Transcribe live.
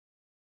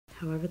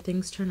However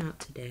things turn out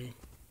today,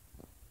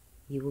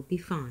 you will be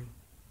fine.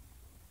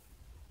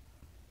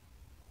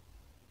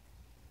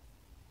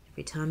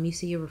 Every time you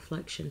see a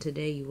reflection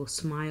today, you will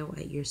smile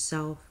at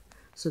yourself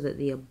so that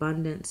the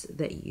abundance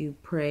that you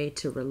pray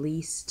to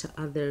release to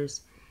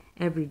others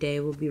every day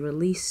will be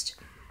released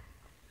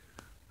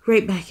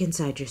right back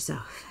inside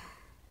yourself,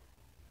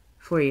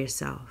 for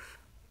yourself.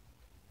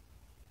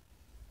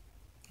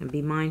 And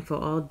be mindful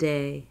all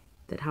day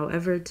that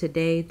however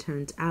today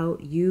turns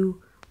out,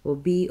 you will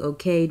be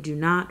okay. Do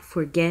not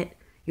forget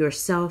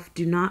yourself.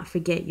 Do not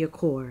forget your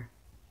core.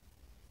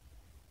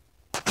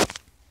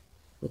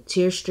 With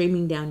tears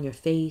streaming down your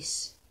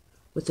face,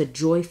 with a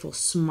joyful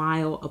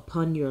smile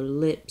upon your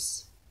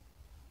lips,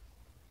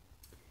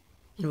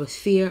 and with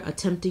fear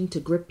attempting to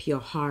grip your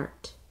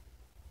heart,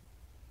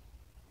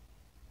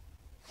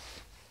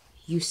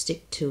 you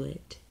stick to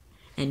it.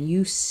 And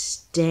you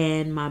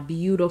stand, my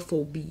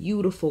beautiful,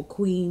 beautiful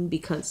queen,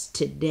 because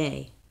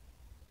today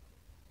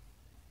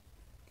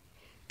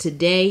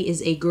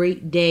is a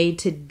great day.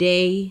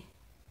 Today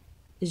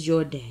is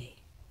your day.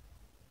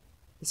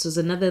 This was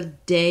another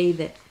day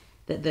that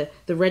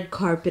the red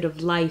carpet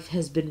of life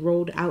has been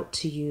rolled out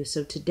to you.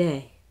 So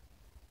today,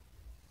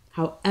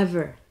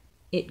 however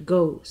it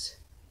goes,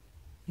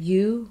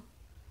 you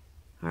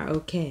are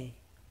okay.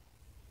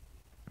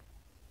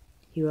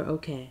 You are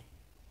okay.